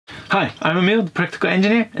Hi, I'm Emil, the practical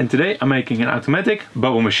engineer, and today I'm making an automatic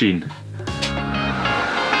bubble machine.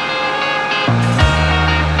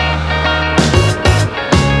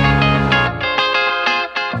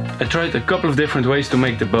 I tried a couple of different ways to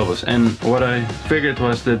make the bubbles, and what I figured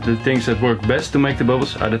was that the things that work best to make the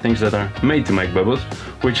bubbles are the things that are made to make bubbles,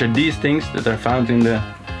 which are these things that are found in the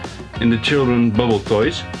children bubble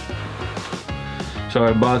toys. So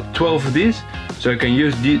I bought 12 of these, so I can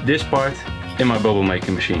use this part in my bubble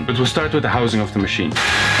making machine. But we'll start with the housing of the machine.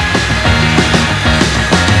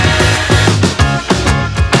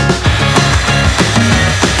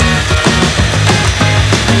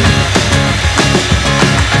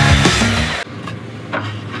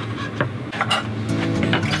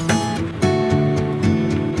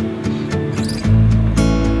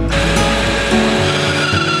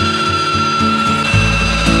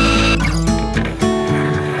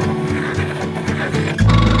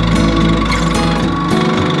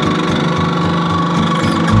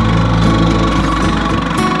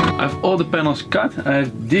 All the panels cut. I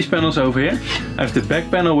have these panels over here. I have the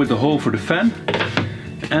back panel with the hole for the fan,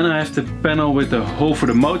 and I have the panel with the hole for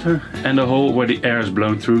the motor and the hole where the air is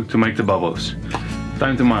blown through to make the bubbles.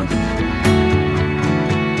 Time to mount it.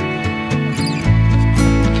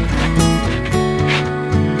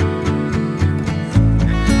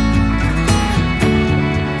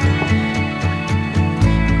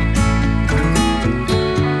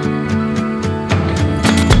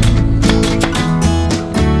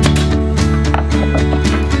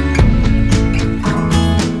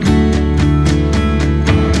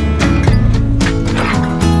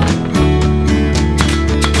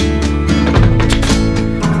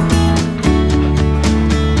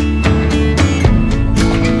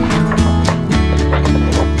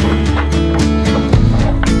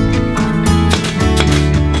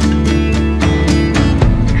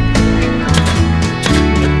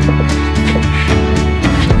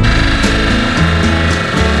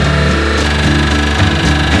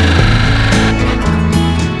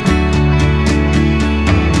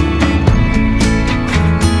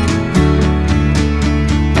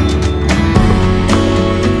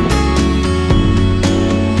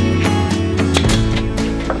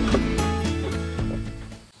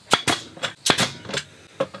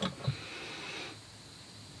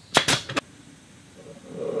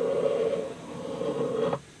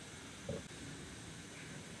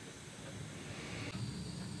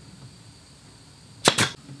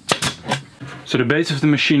 So the base of the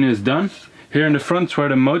machine is done. Here in the front is where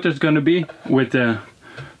the motor is going to be, with the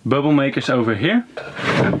bubble makers over here.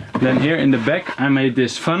 Then here in the back I made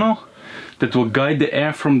this funnel that will guide the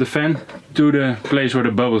air from the fan to the place where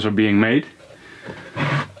the bubbles are being made.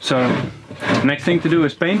 So next thing to do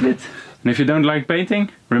is paint it. And if you don't like painting,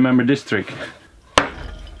 remember this trick.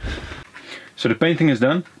 So the painting is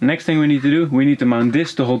done. Next thing we need to do, we need to mount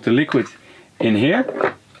this to hold the liquid in here.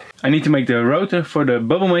 I need to make the rotor for the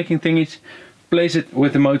bubble making thingies, place it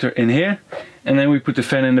with the motor in here, and then we put the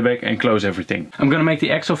fan in the back and close everything. I'm gonna make the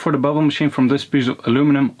axle for the bubble machine from this piece of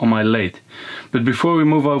aluminum on my lathe. But before we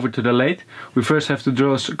move over to the lathe, we first have to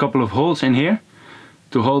drill a couple of holes in here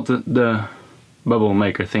to hold the bubble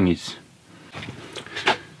maker thingies.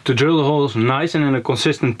 To drill the holes nice and in a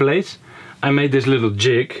consistent place, I made this little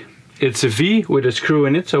jig. It's a V with a screw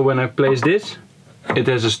in it, so when I place this, it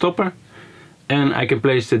has a stopper, and I can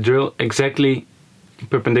place the drill exactly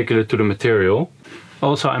perpendicular to the material.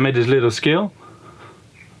 Also, I made this little scale,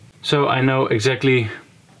 so I know exactly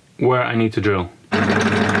where I need to drill.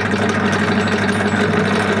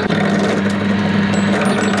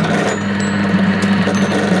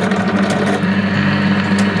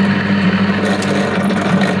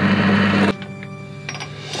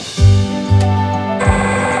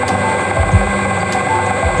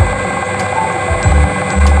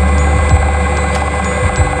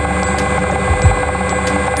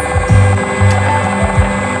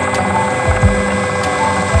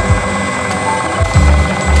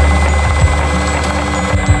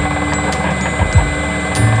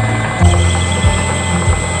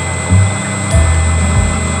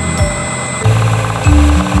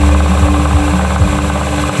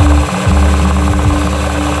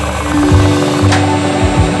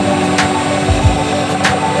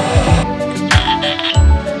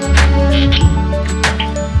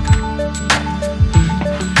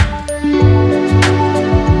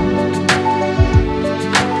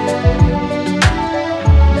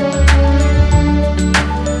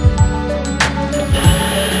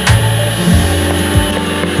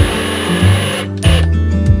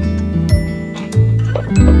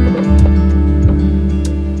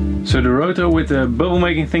 So the rotor with the bubble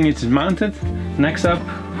making thing is mounted. Next up,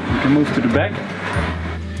 we can move to the back.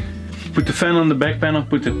 Put the fan on the back panel,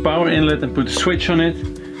 put the power inlet and put the switch on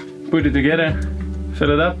it. Put it together,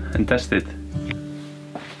 fill it up and test it.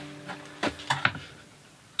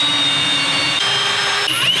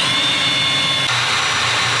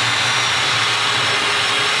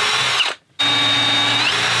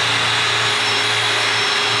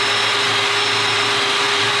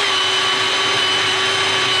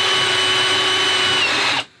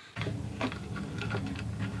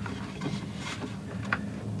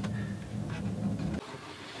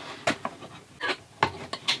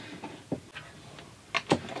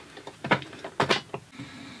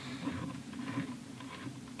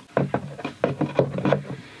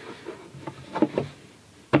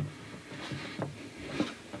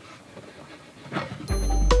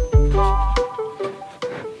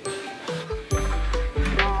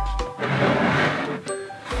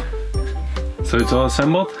 So it's all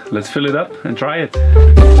assembled, let's fill it up and try it.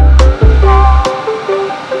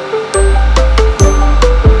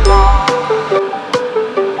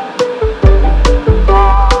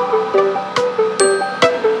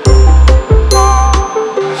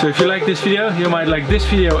 So if you like this video, you might like this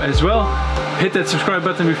video as well. Hit that subscribe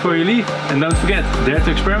button before you leave and don't forget, dare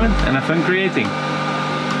to experiment and have fun creating.